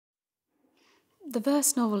The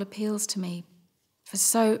verse novel appeals to me for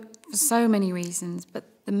so many reasons,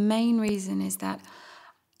 but the main reason is that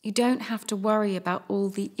you don't have to worry about all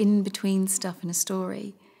the in-between stuff in a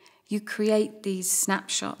story. You create these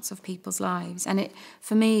snapshots of people's lives, and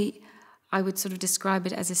for me, I would sort of describe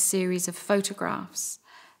it as a series of photographs.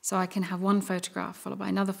 So I can have one photograph followed by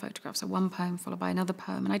another photograph, so one poem followed by another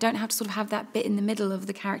poem, and I don't have to sort of have that bit in the middle of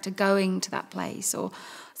the character going to that place, or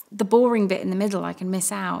the boring bit in the middle I can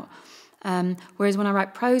miss out. Whereas when I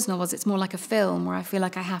write prose novels, it's more like a film where I feel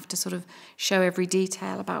like I have to sort of show every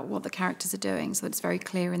detail about what the characters are doing so that it's very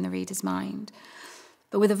clear in the reader's mind.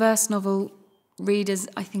 But with a verse novel, readers,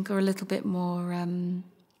 I think, are a little bit more...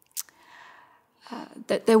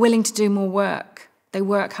 that they're willing to do more work. They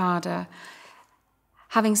work harder.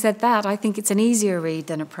 Having said that, I think it's an easier read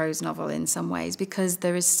than a prose novel in some ways because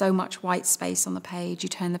there is so much white space on the page. You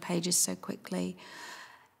turn the pages so quickly.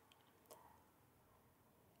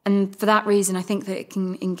 And for that reason, I think that it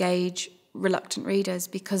can engage reluctant readers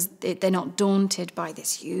because they're not daunted by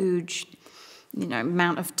this huge,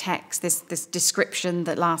 amount of text, this description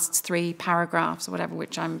that lasts 3 paragraphs or whatever,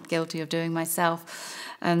 which I'm guilty of doing myself.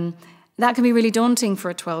 That can be really daunting for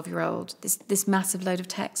a 12-year-old, this massive load of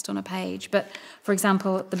text on a page. But, for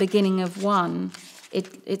example, at the beginning of one,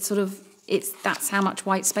 that's how much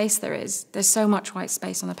white space there is. There's so much white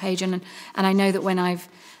space on the page. And I know that when I've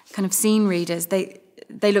kind of seen readers,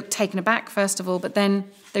 they look taken aback, first of all, but then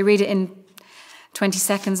they read it in 20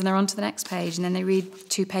 seconds and they're on to the next page, and then they read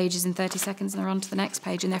 2 pages in 30 seconds and they're on to the next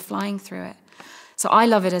page, and they're flying through it. So I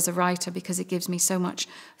love it as a writer because it gives me so much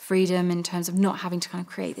freedom in terms of not having to kind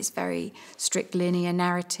of create this very strict linear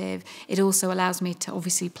narrative. It also allows me to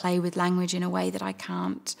obviously play with language in a way that I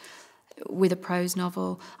can't with a prose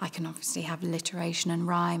novel. I can obviously have alliteration and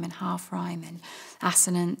rhyme and half rhyme and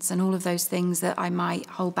assonance and all of those things that I might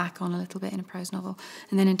hold back on a little bit in a prose novel.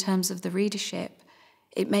 And then in terms of the readership,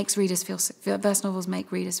 it makes readers verse novels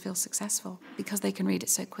make readers feel successful because they can read it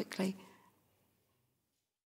so quickly.